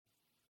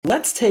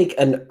Let's take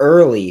an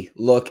early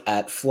look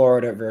at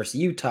Florida versus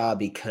Utah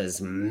because,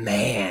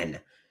 man,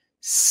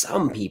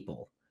 some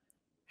people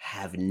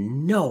have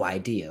no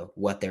idea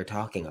what they're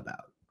talking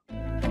about.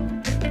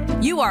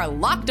 You are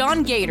Locked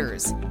On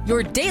Gators,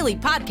 your daily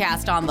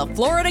podcast on the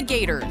Florida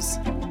Gators.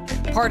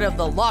 Part of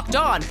the Locked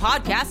On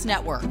Podcast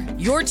Network,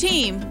 your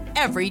team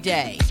every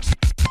day.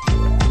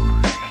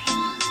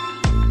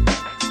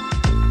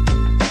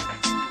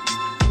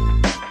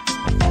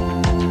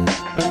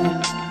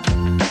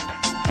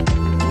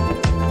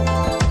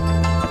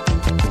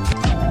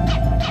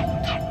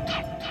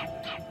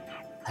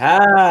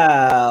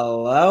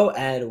 Hello,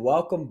 and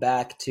welcome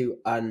back to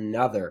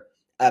another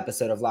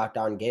episode of Locked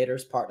On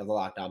Gators, part of the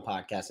Locked On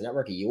Podcast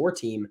Network, your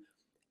team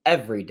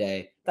every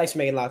day. Thanks for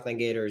making Locked On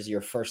Gators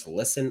your first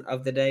listen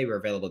of the day. We're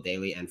available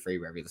daily and free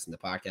wherever you listen to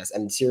podcasts.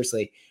 And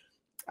seriously,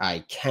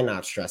 I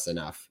cannot stress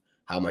enough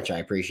how much I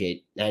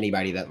appreciate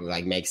anybody that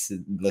makes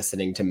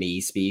listening to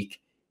me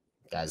speak,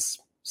 as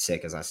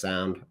sick as I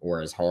sound or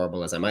as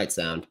horrible as I might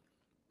sound,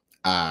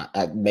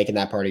 at making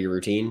that part of your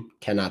routine.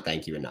 Cannot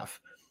thank you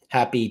enough.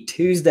 Happy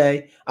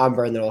Tuesday. I'm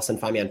Brandon Olson.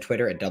 Find me on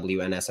Twitter at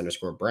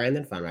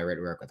WNS_Brandon. Find my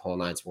written work with Whole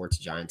Nine Sports,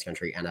 Giants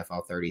Country,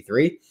 NFL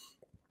 33.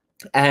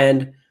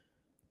 And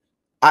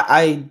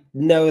I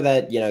know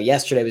that,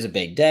 yesterday was a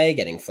big day,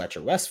 getting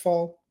Fletcher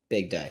Westphal,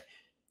 big day.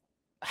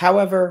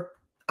 However,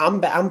 I'm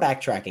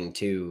backtracking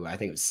to, I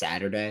think it was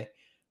Saturday.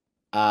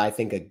 I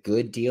think a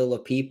good deal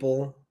of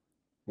people,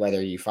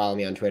 whether you follow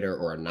me on Twitter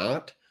or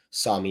not,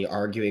 saw me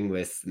arguing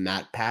with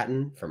Matt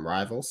Patton from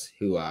Rivals,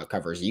 who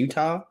covers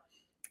Utah.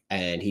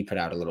 And he put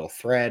out a little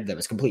thread that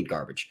was complete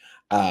garbage.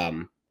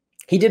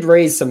 He did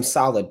raise some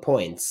solid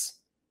points,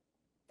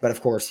 but of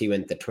course he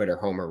went the Twitter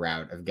homer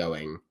route of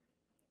going,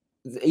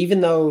 even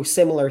though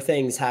similar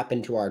things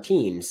happen to our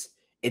teams,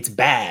 it's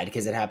bad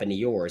because it happened to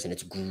yours, and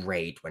it's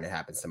great when it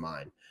happens to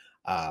mine.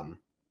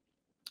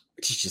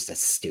 Which is just a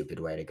stupid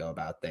way to go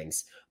about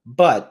things.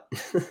 But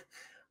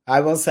I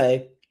will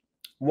say,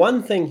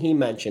 one thing he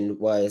mentioned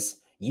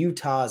was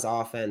Utah's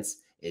offense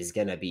is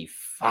going to be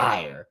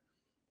fire.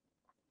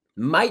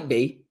 Might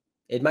be.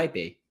 It might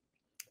be.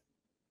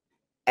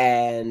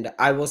 And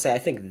I will say, I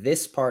think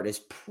this part is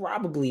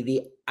probably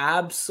the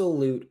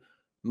absolute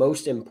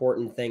most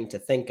important thing to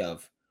think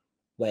of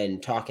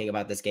when talking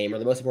about this game, or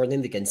the most important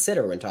thing to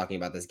consider when talking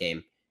about this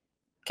game.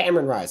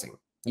 Cameron Rising,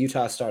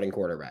 Utah's starting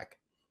quarterback.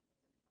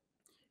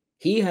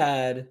 He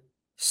had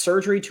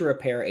surgery to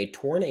repair a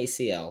torn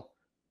ACL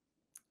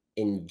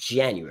in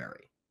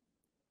January.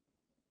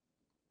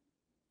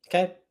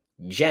 Okay?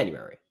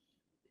 January.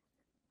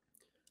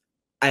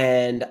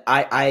 And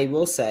I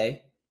will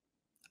say,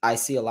 I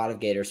see a lot of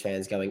Gators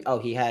fans going, oh,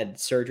 he had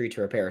surgery to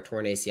repair a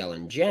torn ACL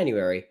in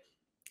January.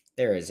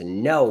 There is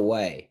no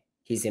way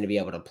he's going to be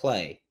able to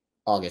play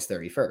August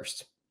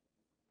 31st.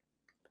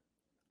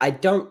 I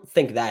don't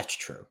think that's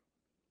true.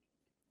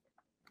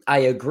 I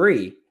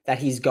agree that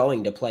he's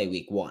going to play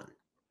week 1.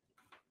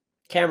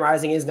 Cam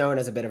Rising is known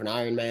as a bit of an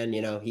Iron Man.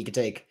 He could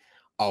take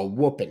a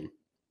whooping,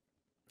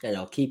 and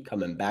he'll keep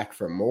coming back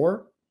for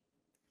more.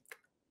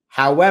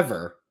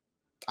 However,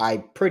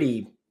 I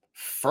pretty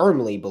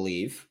firmly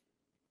believe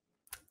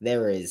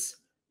there is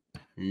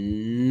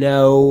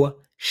no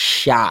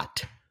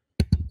shot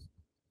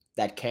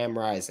that Cam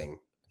Rising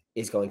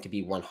is going to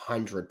be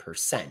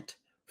 100%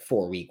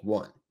 for week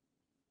 1.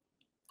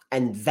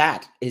 And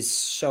that is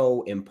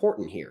so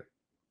important here.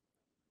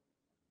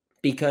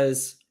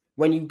 Because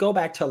when you go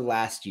back to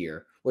last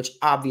year, which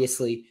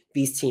obviously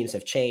these teams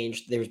have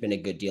changed, there's been a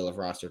good deal of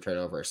roster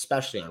turnover,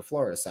 especially on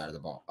Florida's side of the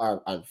ball,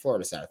 or on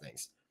Florida's side of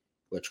things,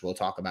 which we'll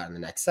talk about in the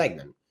next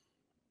segment.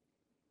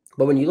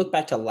 But when you look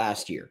back to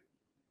last year,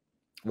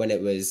 when it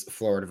was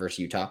Florida versus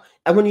Utah,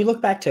 and when you look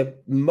back to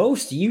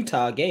most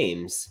Utah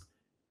games,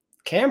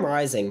 Cam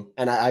Rising,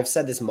 and I've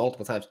said this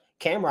multiple times,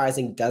 Cam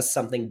Rising does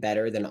something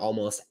better than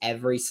almost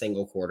every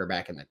single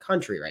quarterback in the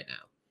country right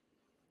now.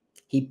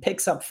 He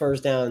picks up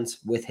first downs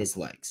with his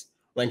legs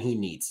when he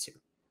needs to.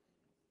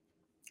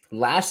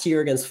 Last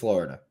year against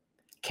Florida,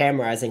 Cam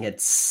Rising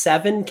had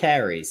 7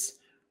 carries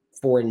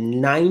for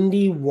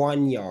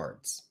 91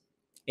 yards,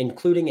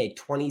 including a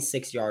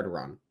 26-yard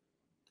run.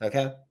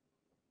 Okay?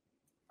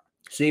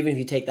 So even if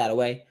you take that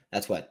away,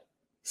 that's what?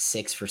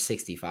 6 for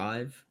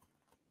 65?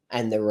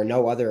 And there were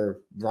no other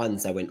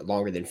runs that went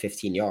longer than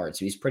 15 yards.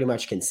 So he's pretty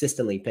much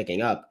consistently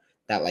picking up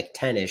that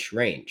 10-ish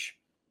range.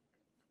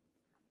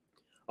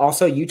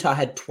 Also, Utah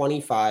had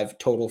 25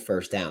 total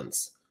first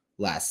downs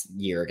last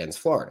year against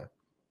Florida.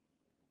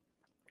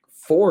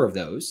 4 of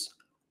those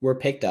were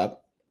picked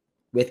up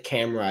with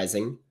Cam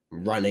Rising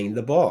running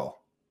the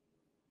ball.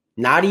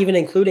 Not even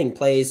including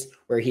plays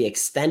where he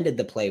extended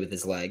the play with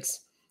his legs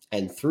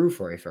and threw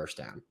for a first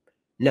down.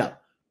 No,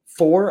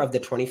 4 of the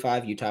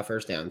 25 Utah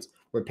first downs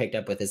were picked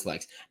up with his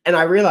legs. And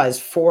I realize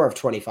 4 of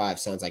 25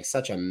 sounds like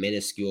such a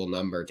minuscule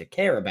number to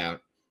care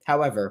about.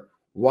 However,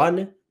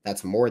 1,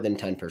 that's more than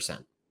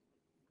 10%.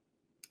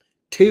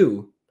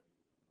 2,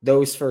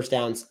 those first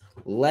downs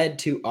led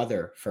to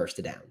other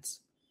first downs.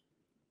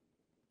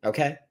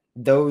 Okay?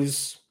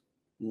 Those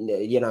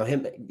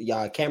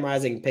Cam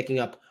Rising picking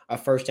up a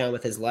first down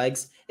with his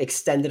legs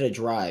extended a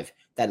drive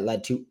that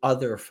led to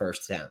other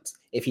first downs.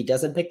 If he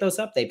doesn't pick those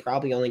up, they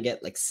probably only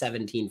get like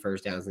 17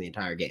 first downs in the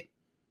entire game.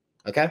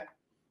 Okay?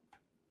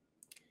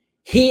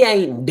 He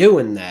ain't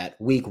doing that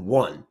week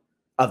 1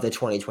 of the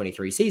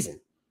 2023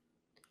 season.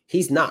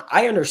 He's not.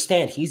 I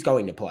understand he's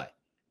going to play.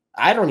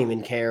 I don't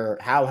even care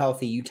how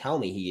healthy you tell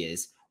me he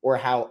is or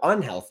how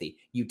unhealthy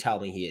you tell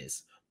me he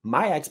is.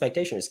 My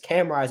expectation is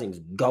Cam Rising's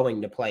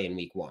going to play in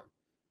week 1.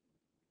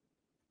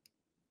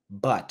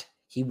 But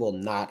he will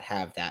not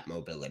have that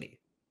mobility.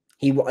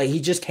 He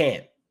just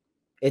can't.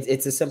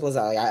 It's as simple as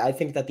that. I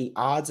think that the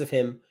odds of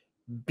him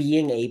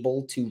being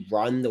able to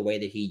run the way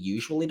that he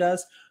usually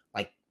does,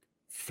 like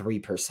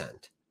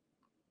 3%.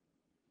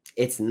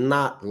 It's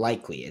not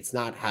likely. It's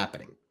not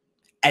happening.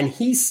 And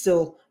he's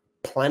still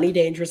plenty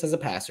dangerous as a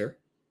passer.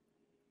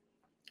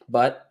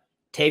 But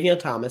Tavion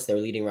Thomas, their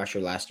leading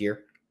rusher last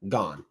year,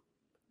 gone.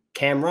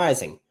 Cam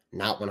Rising,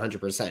 not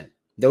 100%.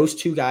 Those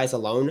two guys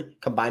alone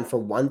combined for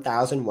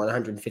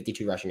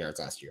 1,152 rushing yards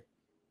last year.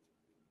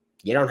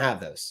 You don't have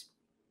those.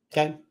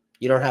 Okay?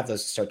 You don't have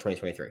those to start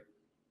 2023.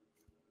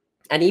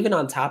 And even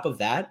on top of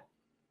that,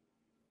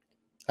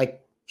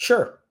 like,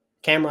 sure,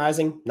 Cam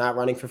Rising, not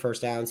running for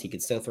first downs. He can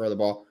still throw the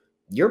ball.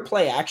 Your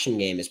play action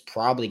game is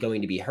probably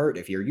going to be hurt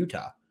if you're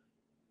Utah.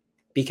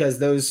 Because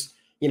those,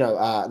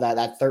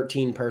 that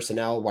 13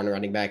 personnel, 1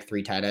 running back,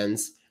 3 tight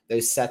ends,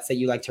 those sets that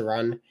you like to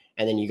run,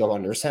 and then you go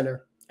under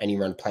center and you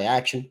run play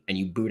action and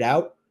you boot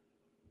out,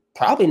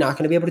 probably not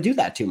going to be able to do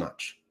that too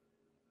much.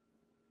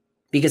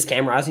 Because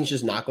Cam Rising is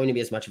just not going to be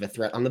as much of a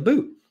threat on the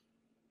boot.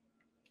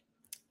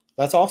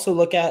 Let's also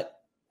look at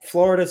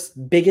Florida's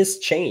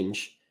biggest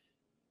change,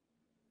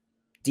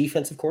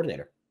 defensive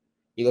coordinator.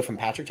 You go from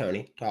Patrick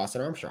Toney to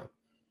Austin Armstrong.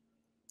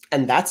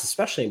 And that's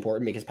especially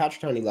important because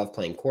Patrick Toney loved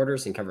playing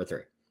quarters and cover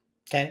 3,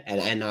 okay,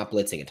 and not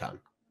blitzing a ton.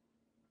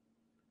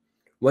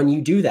 When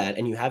you do that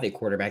and you have a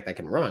quarterback that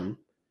can run,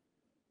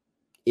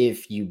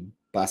 if you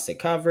bust a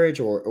coverage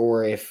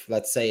or if,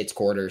 let's say, it's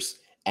quarters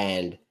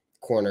and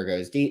corner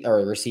goes deep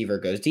or receiver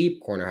goes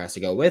deep, corner has to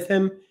go with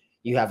him,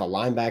 you have a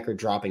linebacker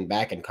dropping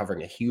back and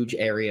covering a huge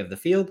area of the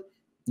field,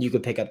 you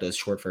could pick up those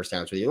short first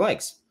downs with your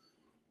legs.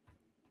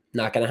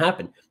 Not going to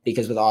happen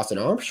because with Austin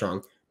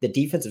Armstrong, the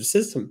defensive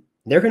system,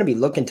 they're going to be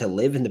looking to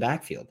live in the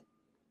backfield.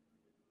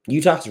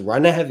 Utah's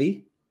run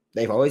heavy.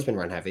 They've always been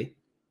run heavy.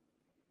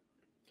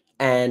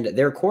 And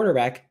their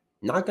quarterback,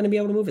 not going to be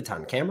able to move a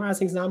ton. Cam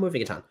Rising's not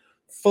moving a ton.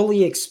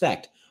 Fully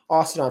expect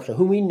Austin Armstrong,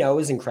 who we know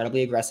is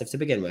incredibly aggressive to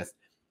begin with,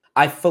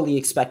 I fully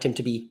expect him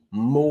to be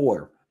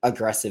more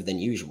aggressive than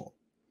usual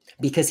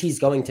because he's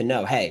going to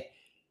know, hey,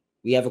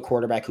 we have a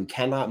quarterback who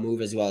cannot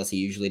move as well as he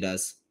usually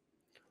does.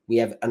 We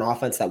have an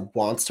offense that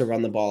wants to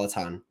run the ball a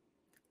ton.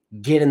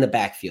 Get in the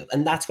backfield.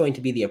 And that's going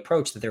to be the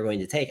approach that they're going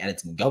to take, and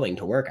it's going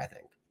to work, I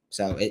think.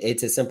 So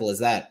it's as simple as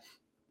that.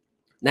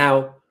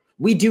 Now,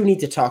 we do need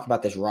to talk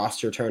about this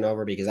roster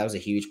turnover because that was a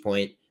huge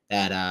point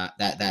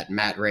that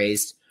Matt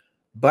raised.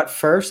 But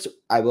first,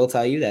 I will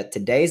tell you that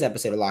today's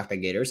episode of Locked On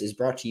Gators is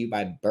brought to you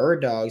by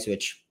Bird Dogs,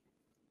 which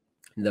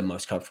the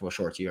most comfortable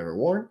shorts you've ever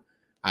worn.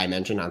 I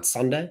mentioned on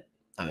Sunday,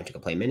 I went to go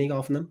play mini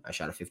golf in them. I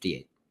shot a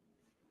 58.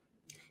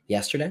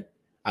 Yesterday,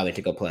 I went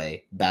to go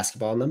play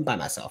basketball in them by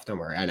myself. Don't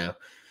worry. I know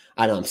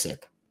I'm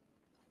sick.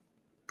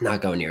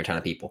 Not going near a ton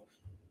of people.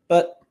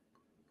 But,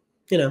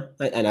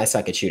 and I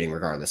suck at shooting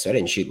regardless, so I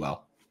didn't shoot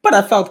well. But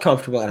I felt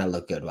comfortable and I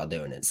looked good while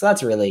doing it. So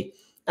that's really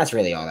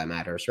all that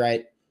matters,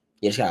 right?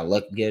 You just got to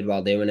look good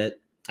while doing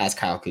it. That's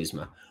Kyle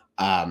Kuzma.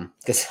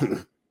 Because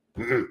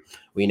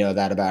we know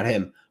that about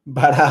him.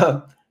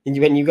 But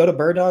when you go to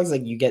Bird Dogs,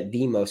 like, you get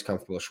the most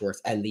comfortable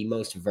shorts and the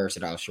most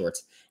versatile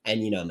shorts.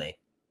 And you know me.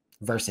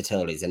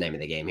 Versatility is the name of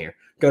the game here.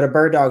 Go to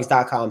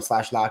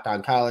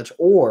birddogs.com/lockedoncollege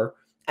or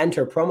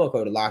enter promo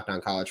code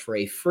LockedOnCollege for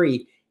a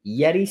free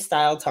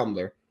Yeti-style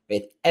tumbler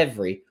with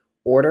every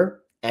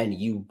order, and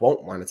you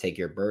won't want to take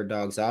your Bird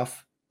Dogs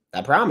off.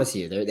 I promise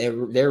you,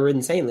 they're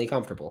insanely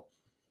comfortable.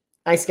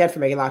 Thanks again for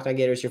making Locked On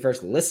Gators your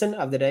first listen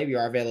of the day. We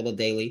are available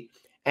daily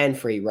and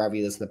free wherever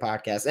you listen to the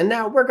podcast. And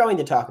now we're going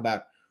to talk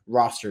about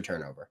roster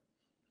turnover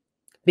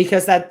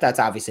because that's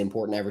obviously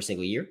important every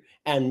single year.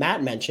 And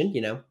Matt mentioned,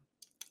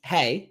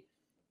 hey,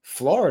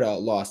 Florida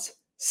lost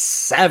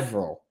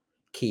several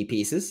key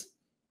pieces.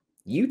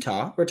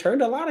 Utah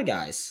returned a lot of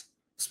guys,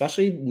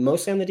 especially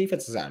mostly on the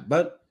defensive side.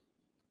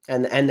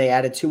 And they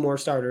added 2 more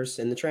starters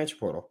in the transfer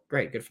portal.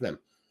 Great, good for them.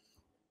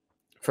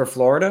 For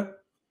Florida,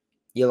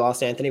 you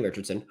lost Anthony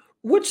Richardson,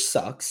 which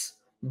sucks.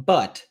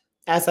 But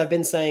as I've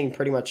been saying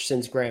pretty much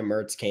since Graham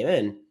Mertz came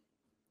in,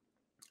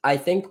 I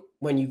think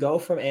when you go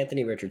from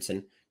Anthony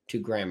Richardson to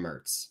Graham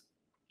Mertz,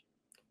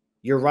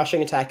 your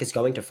rushing attack is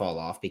going to fall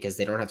off because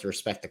they don't have to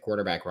respect the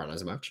quarterback run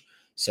as much.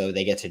 So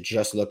they get to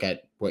just look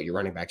at what your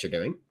running backs are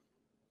doing.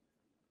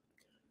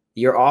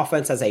 Your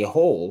offense as a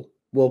whole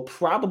will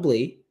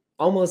probably,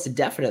 almost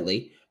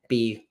definitely,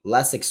 be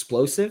less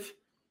explosive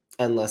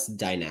and less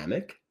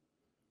dynamic.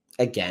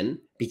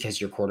 Again,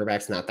 because your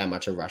quarterback's not that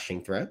much a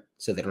rushing threat,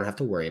 so they don't have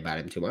to worry about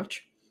him too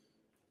much.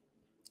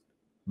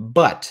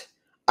 But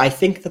I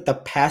think that the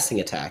passing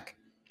attack,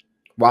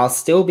 while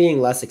still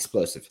being less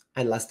explosive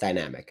and less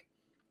dynamic,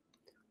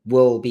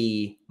 will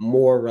be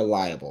more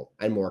reliable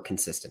and more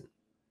consistent.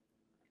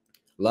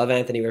 Love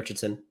Anthony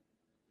Richardson.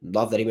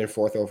 Love that he went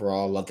 4th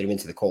overall. Love that he went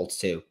to the Colts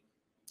too.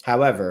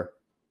 However,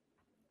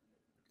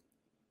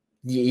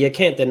 you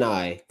can't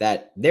deny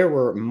that there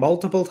were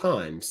multiple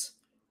times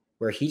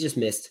where he just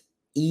missed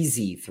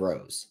easy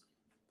throws.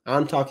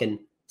 I'm talking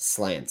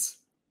slants,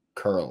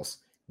 curls,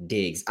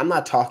 digs. I'm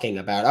not talking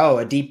about,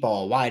 a deep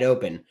ball wide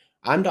open.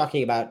 I'm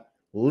talking about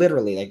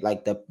literally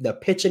like the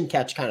pitch and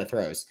catch kind of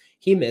throws.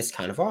 He missed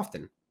kind of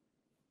often.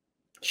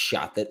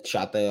 Shot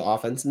the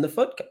offense in the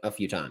foot a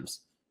few times.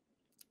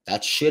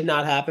 That should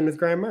not happen with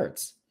Graham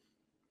Mertz.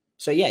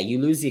 So yeah, you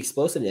lose the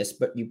explosiveness,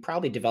 but you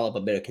probably develop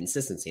a bit of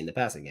consistency in the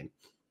passing game.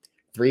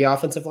 3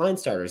 offensive line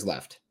starters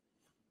left.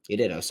 You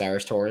did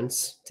Osiris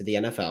Torrance to the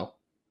NFL.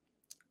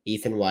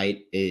 Ethan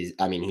White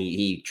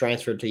he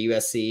transferred to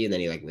USC and then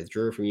he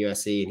withdrew from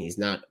USC and he's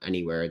not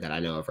anywhere that I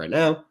know of right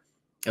now.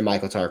 And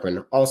Michael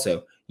Tarquin,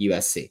 also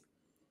USC.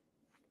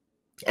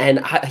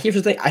 And here's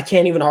the thing, I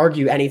can't even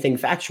argue anything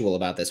factual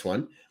about this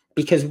one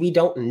because we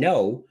don't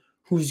know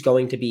who's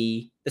going to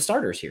be the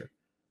starters here.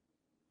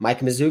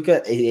 Mike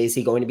Mazuka, is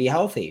he going to be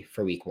healthy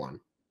for week 1?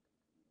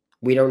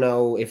 We don't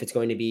know if it's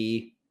going to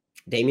be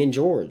Damian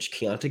George,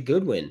 Keontae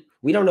Goodwin.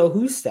 We don't know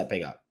who's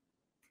stepping up.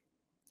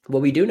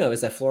 What we do know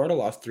is that Florida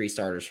lost 3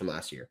 starters from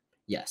last year.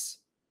 Yes.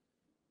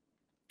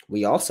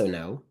 We also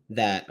know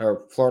that,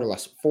 Florida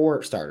lost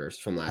 4 starters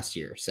from last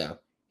year. So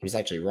he was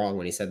actually wrong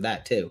when he said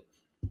that too.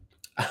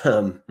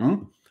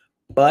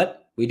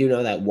 But we do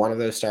know that one of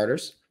those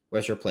starters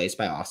was replaced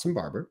by Austin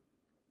Barber.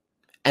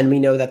 And we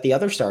know that the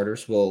other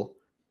starters will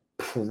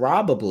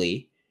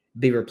probably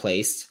be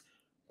replaced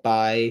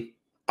by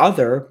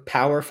other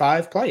Power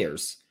 5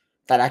 players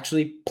that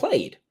actually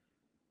played.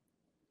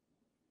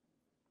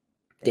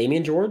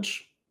 Damian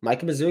George,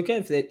 Micah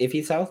Mazuka, if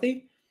he's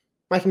healthy.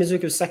 Micah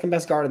Mazuka was second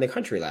best guard in the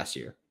country last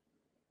year.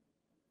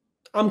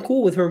 I'm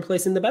cool with him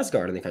replacing the best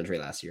guard in the country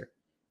last year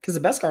because the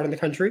best guard in the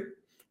country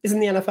is in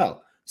the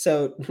NFL.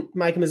 So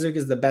Micah Mazuka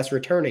is the best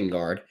returning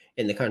guard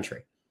in the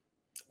country.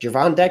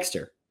 Javon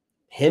Dexter,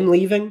 him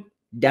leaving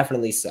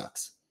definitely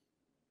sucks.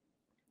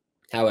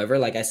 However,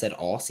 like I said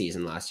all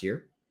season last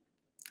year,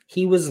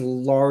 he was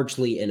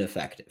largely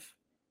ineffective.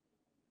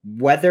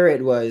 Whether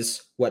it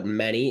was what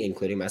many,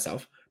 including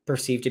myself,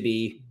 perceived to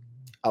be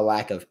a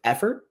lack of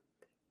effort,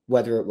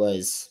 whether it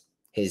was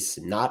his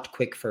not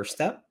quick first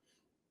step,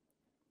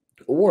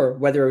 or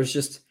whether it was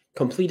just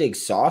complete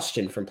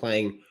exhaustion from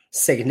playing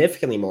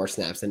significantly more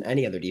snaps than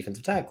any other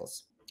defensive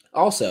tackles.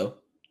 Also,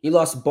 you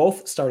lost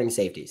both starting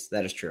safeties.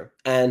 That is true.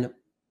 And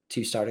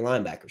 2 starting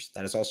linebackers.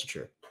 That is also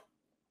true.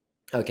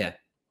 Okay.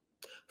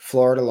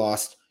 Florida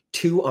lost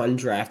 2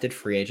 undrafted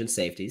free agent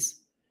safeties,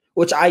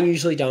 which I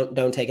usually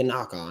don't take a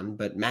knock on,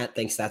 but Matt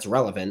thinks that's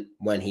relevant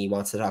when he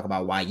wants to talk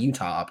about why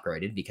Utah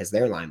upgraded because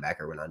their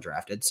linebacker went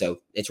undrafted. So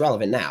it's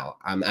relevant now.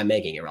 I'm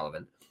making it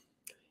relevant.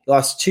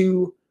 Lost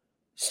 2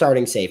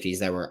 starting safeties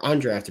that were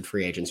undrafted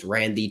free agents,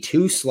 ran the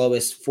 2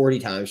 slowest 40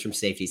 times from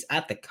safeties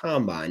at the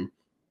combine.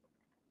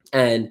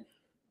 And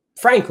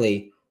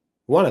frankly,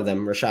 one of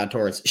them, Rashad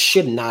Torrance,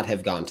 should not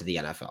have gone to the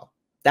NFL.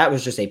 That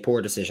was just a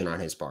poor decision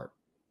on his part.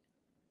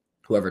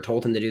 Whoever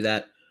told him to do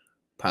that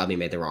probably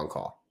made the wrong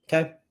call.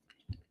 Okay?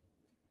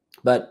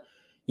 But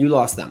you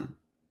lost them.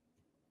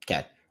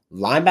 Okay.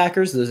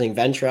 Linebackers, losing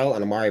Ventrell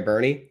and Amari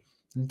Burney,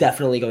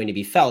 definitely going to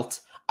be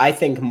felt. I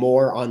think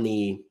more on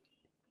the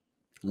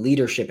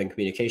leadership and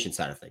communication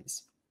side of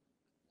things.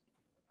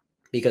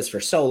 Because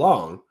for so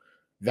long,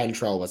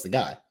 Ventrell was the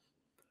guy.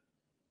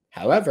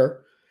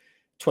 However,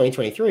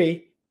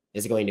 2023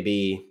 it's going to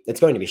be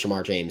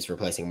Shamar James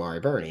replacing Amari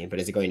Burney, but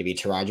is it going to be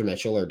Taraja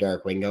Mitchell or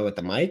Derek Wingo at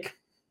the mic?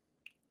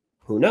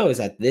 Who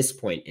knows at this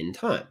point in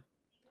time?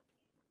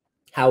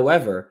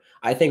 However,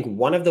 I think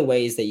one of the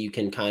ways that you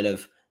can kind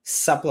of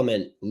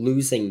supplement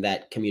losing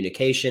that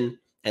communication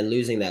and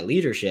losing that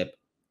leadership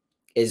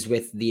is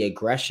with the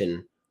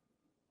aggression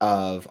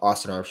of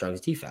Austin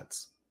Armstrong's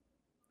defense.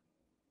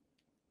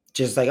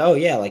 Just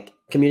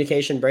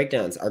communication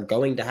breakdowns are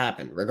going to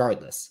happen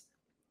regardless.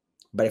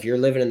 But if you're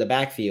living in the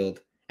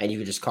backfield and you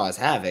can just cause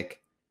havoc,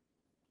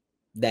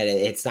 then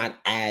it's not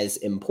as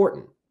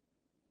important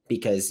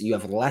because you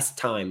have less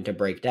time to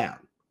break down.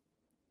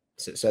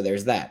 So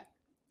there's that.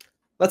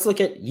 Let's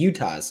look at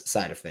Utah's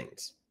side of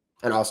things.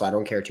 And also, I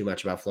don't care too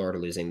much about Florida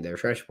losing their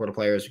transfer portal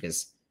players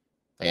because,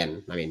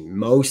 again,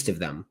 most of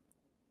them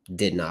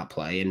did not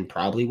play and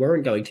probably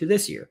weren't going to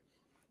this year.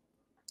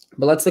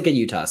 But let's look at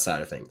Utah's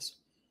side of things.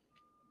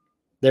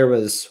 There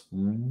was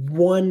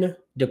one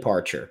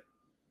departure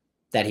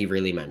that he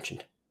really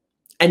mentioned.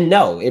 And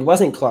no, it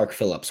wasn't Clark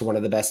Phillips, one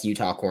of the best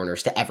Utah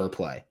corners to ever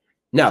play.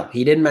 No,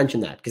 he didn't mention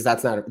that because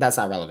that's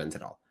not relevant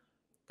at all.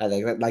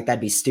 That'd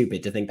be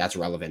stupid to think that's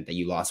relevant that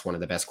you lost one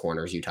of the best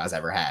corners Utah's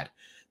ever had.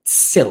 It's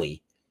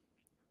silly.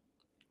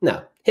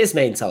 No, his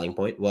main selling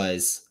point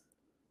was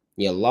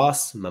you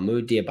lost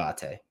Mahmoud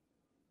Diabate.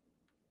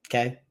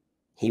 Okay?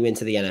 He went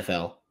to the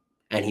NFL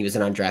and he was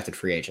an undrafted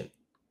free agent.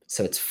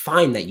 So it's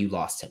fine that you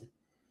lost him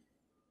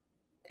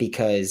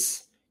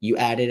because you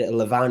added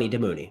Levani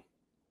Damuni.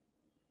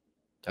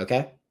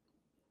 Okay?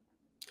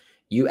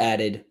 You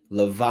added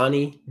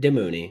Levani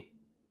Damuni,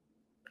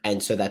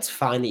 and so that's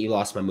fine that you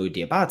lost Mahmoud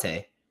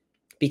Diabate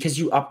because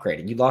you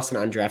upgraded. You lost an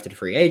undrafted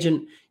free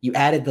agent. You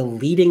added the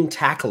leading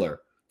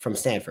tackler from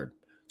Stanford.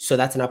 So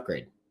that's an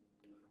upgrade,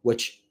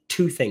 which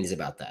two things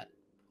about that.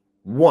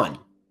 One,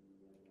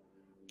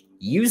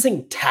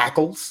 using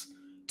tackles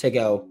to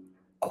go,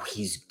 oh,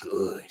 he's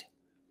good,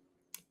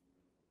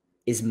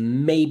 is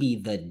maybe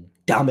the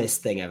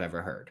dumbest thing I've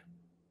ever heard.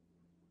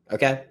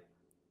 Okay?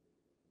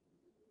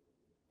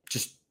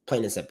 Just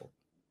plain and simple.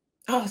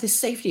 Oh, this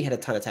safety had a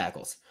ton of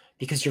tackles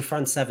because your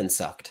front seven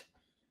sucked.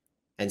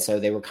 And so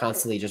they were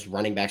constantly just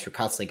running backs were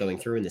constantly going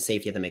through and the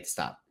safety had to make the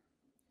stop.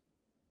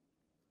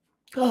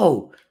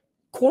 Oh,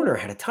 corner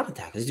had a ton of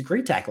tackles. He's a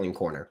great tackling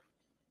corner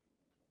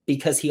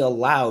because he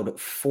allowed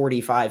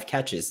 45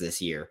 catches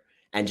this year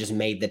and just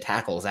made the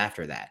tackles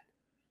after that.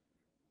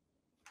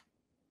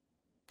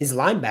 His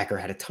linebacker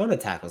had a ton of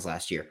tackles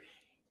last year.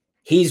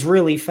 He's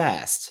really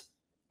fast.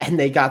 And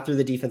they got through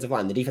the defensive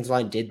line. The defensive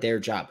line did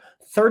their job.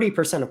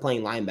 30% of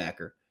playing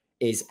linebacker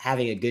is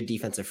having a good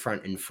defensive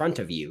front in front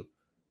of you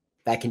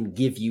that can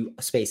give you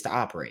a space to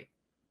operate.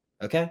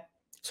 Okay?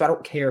 So I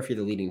don't care if you're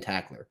the leading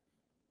tackler.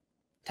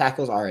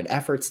 Tackles are an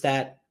effort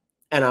stat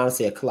and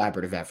honestly a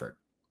collaborative effort.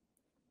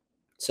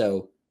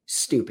 So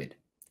stupid.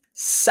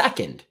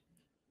 Second,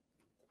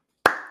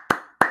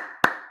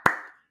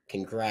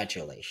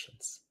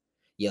 congratulations.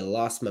 You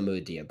lost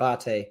Mahmoud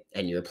Diabate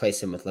and you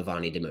replaced him with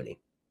Levani Damuni.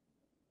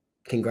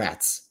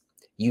 Congrats.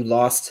 You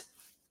lost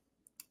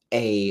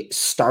a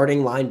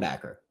starting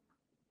linebacker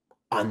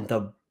on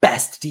the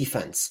best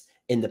defense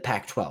in the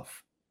Pac-12.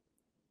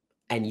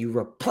 And you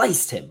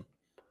replaced him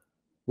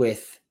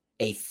with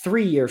a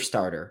 3-year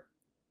starter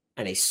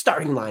and a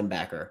starting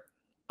linebacker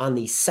on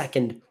the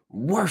second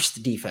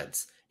worst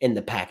defense in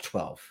the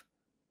Pac-12.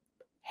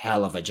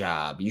 Hell of a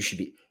job. You should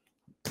be...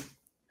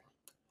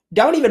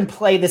 Don't even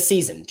play the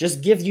season.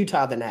 Just give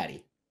Utah the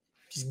natty.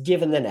 Just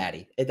give him the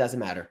natty. It doesn't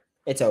matter.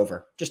 It's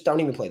over. Just don't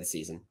even play the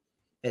season.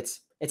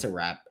 It's a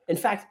wrap. In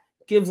fact,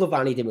 give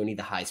Levani Damuni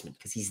the Heisman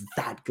because he's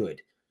that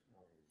good.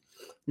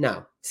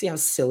 Now, see how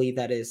silly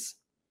that is?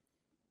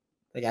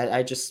 Like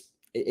it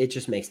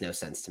just makes no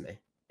sense to me.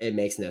 It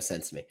makes no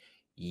sense to me.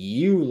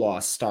 You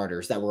lost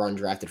starters that were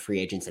undrafted free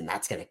agents, and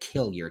that's going to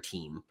kill your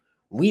team.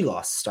 We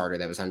lost a starter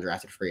that was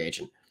undrafted free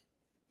agent.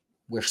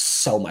 We're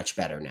so much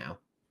better now.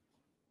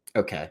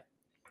 Okay.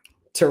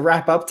 To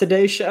wrap up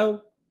today's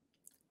show,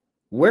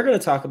 we're going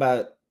to talk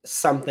about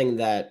something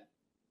that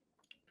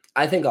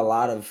I think a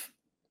lot of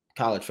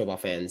college football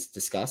fans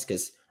discuss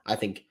because I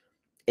think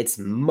it's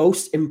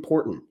most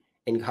important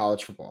in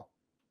college football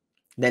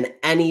than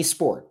any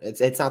sport.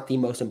 It's not the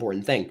most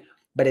important thing,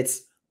 but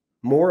it's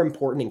more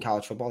important in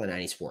college football than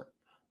any sport.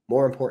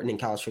 More important in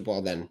college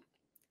football than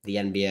the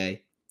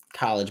NBA,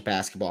 college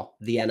basketball,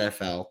 the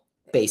NFL,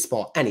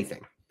 baseball,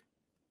 anything.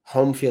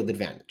 Home field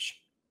advantage.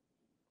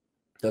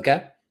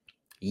 Okay?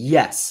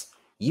 Yes,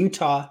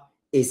 Utah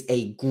is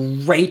a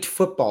great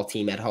football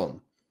team at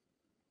home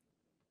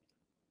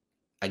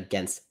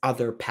against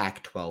other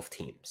Pac-12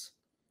 teams.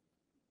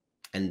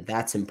 And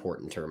that's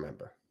important to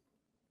remember.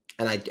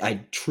 And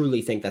I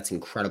truly think that's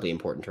incredibly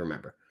important to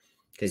remember.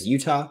 Because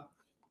Utah,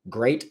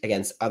 great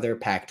against other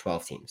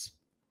Pac-12 teams.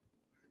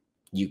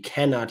 You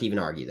cannot even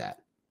argue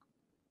that.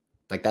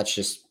 Like, that's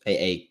just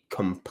a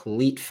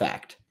complete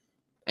fact.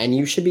 And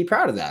you should be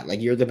proud of that.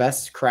 Like, you're the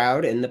best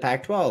crowd in the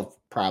Pac-12,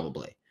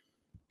 probably.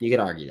 You could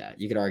argue that.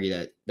 You could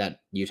argue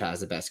that Utah is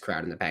the best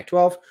crowd in the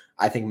Pac-12.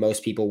 I think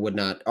most people would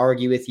not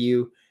argue with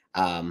you.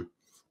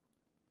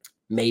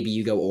 Maybe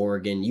you go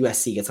Oregon.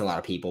 USC gets a lot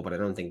of people, but I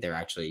don't think they're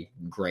actually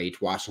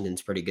great.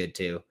 Washington's pretty good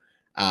too.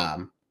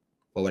 But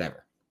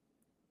whatever.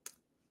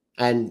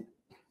 And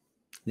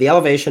the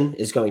elevation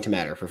is going to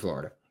matter for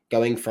Florida.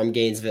 Going from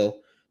Gainesville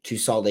to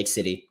Salt Lake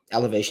City,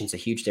 elevation's a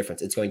huge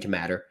difference. It's going to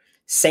matter.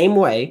 Same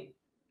way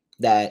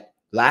that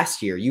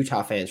last year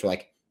Utah fans were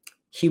like,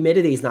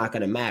 humidity is not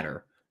going to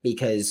matter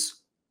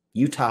because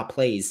Utah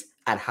plays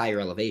at higher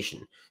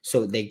elevation.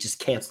 So they just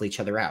cancel each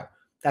other out.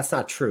 That's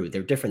not true.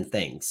 They're different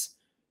things.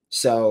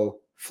 So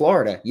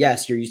Florida,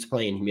 yes, you're used to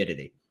playing in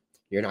humidity.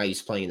 You're not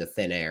used to playing in the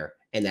thin air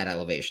and that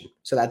elevation.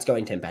 So that's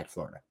going to impact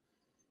Florida.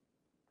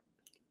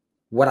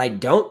 What I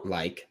don't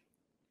like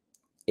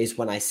is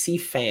when I see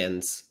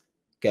fans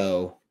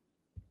go,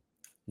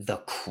 the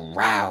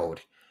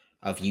crowd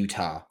of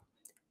Utah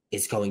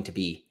is going to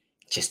be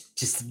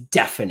just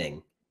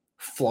deafening.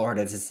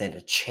 Florida doesn't stand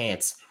a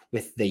chance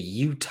with the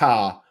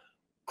Utah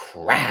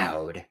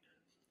crowd.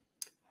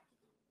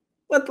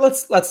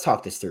 Let's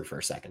talk this through for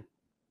a second.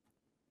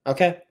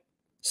 Okay?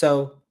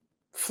 So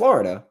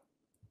Florida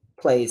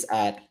plays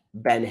at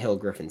Ben Hill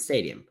Griffin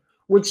Stadium,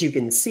 which you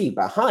can see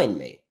behind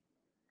me,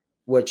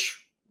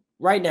 which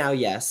right now,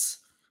 yes,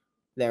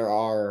 there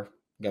are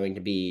going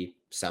to be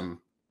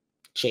some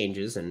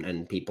changes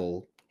and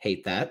people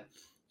hate that.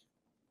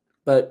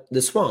 But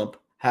the Swamp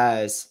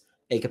has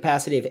a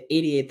capacity of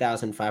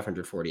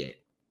 88,548.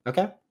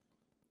 Okay?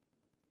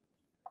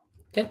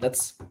 Okay,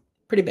 that's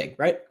pretty big,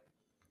 right?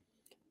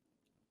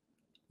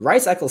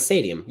 Rice-Eccles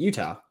Stadium,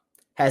 Utah,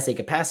 has a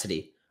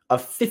capacity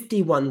of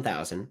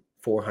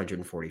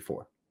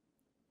 51,444.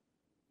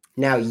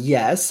 Now,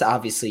 yes,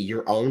 obviously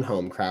your own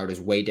home crowd is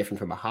way different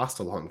from a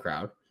hostile home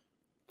crowd.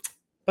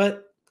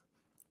 But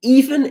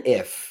even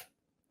if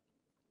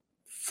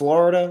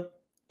Florida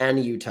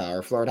and Utah,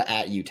 or Florida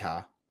at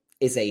Utah,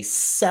 is a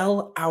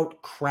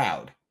sellout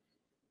crowd,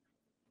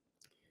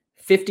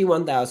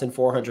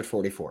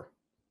 51,444,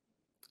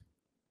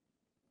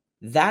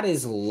 that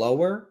is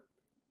lower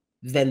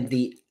than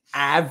the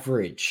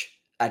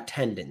average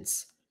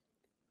attendance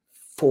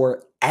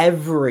for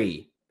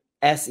every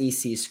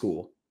SEC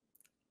school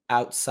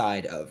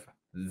outside of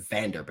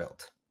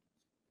Vanderbilt.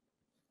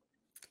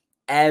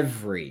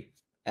 Every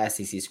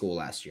SEC school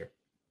last year.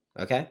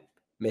 Okay?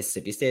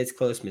 Mississippi State's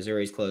close,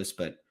 Missouri's close,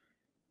 but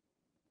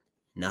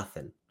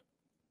nothing.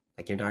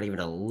 Like, you're not even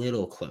a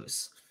little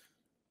close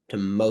to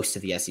most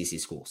of the SEC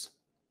schools.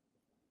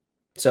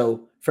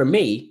 So for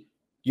me,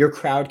 your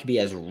crowd could be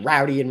as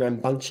rowdy and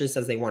rambunctious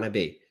as they want to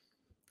be.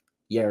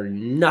 You're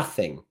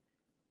nothing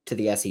to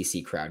the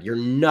SEC crowd. You're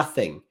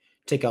nothing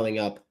to going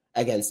up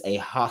against a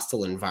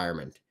hostile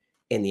environment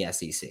in the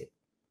SEC.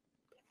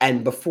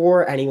 And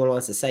before anyone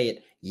wants to say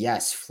it,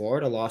 yes,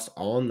 Florida lost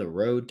on the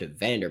road to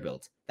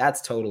Vanderbilt.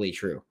 That's totally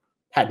true.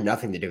 Had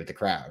nothing to do with the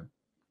crowd.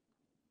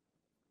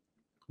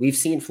 We've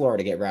seen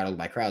Florida get rattled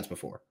by crowds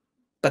before,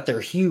 but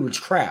they're huge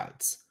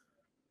crowds.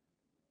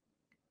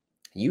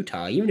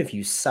 Utah, even if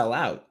you sell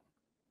out,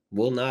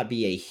 will not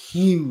be a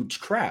huge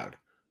crowd.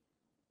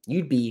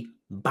 You'd be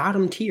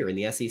bottom tier in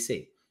the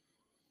SEC.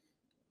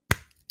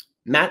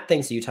 Matt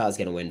thinks Utah is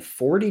going to win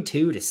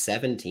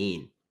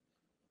 42-17.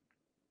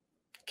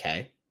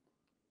 Okay.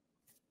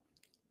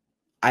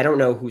 I don't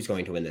know who's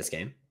going to win this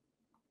game.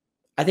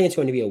 I think it's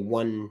going to be a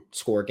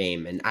one-score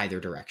game in either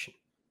direction.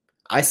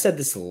 I said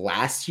this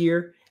last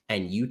year,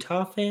 and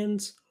Utah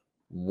fans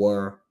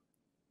were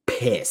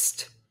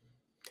pissed.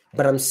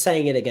 But I'm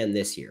saying it again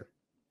this year.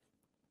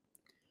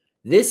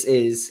 This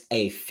is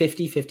a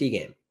 50-50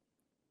 game.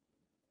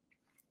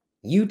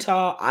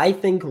 Utah, I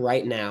think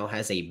right now,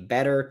 has a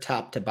better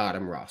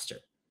top-to-bottom roster.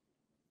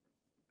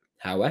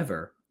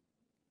 However,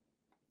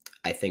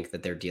 I think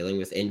that they're dealing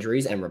with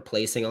injuries and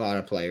replacing a lot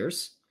of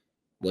players,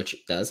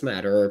 which does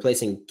matter, or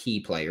replacing key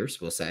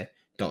players, we'll say.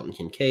 Dalton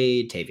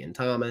Kincaid, Tavion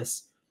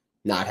Thomas,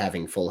 not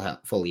having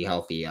fully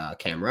healthy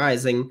Cam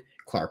Rising,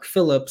 Clark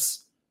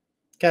Phillips.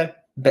 Okay,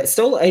 but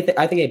still, I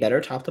think a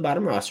better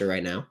top-to-bottom roster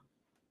right now.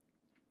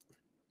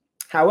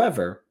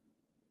 However,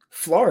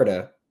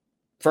 Florida,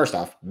 first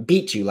off,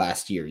 beat you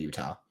last year,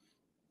 Utah.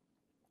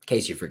 In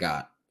case you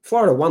forgot.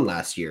 Florida won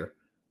last year.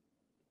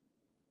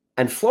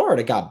 And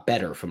Florida got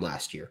better from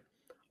last year.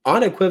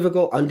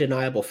 Unequivocal,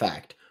 undeniable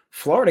fact.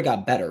 Florida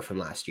got better from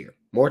last year.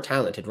 More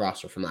talented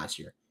roster from last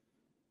year.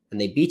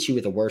 And they beat you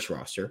with a worse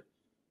roster.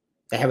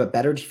 They have a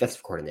better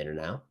defensive coordinator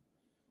now.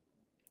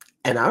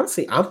 And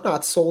honestly, I'm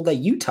not sold that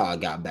Utah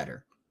got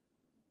better.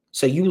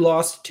 So you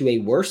lost to a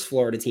worse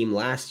Florida team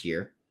last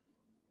year.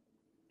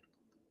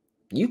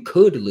 You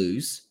could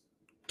lose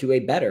to a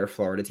better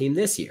Florida team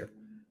this year.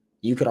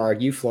 You could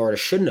argue Florida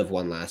shouldn't have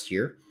won last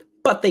year,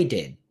 but they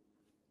did.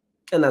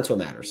 And that's what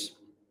matters.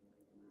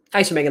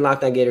 Thanks for making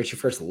Locked On Gators your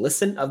first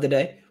listen of the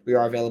day. We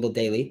are available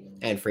daily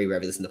and free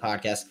wherever you listen to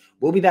podcasts.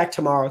 We'll be back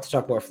tomorrow to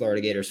talk more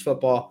Florida Gators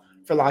football.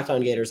 For Locked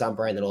On Gators, I'm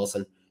Brandon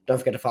Olson. Don't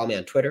forget to follow me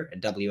on Twitter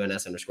at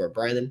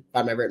WNS_Brandon.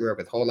 Find my written work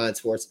with Whole Line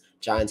Sports,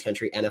 Giants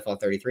Country, NFL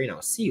 33, and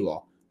I'll see you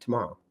all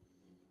tomorrow.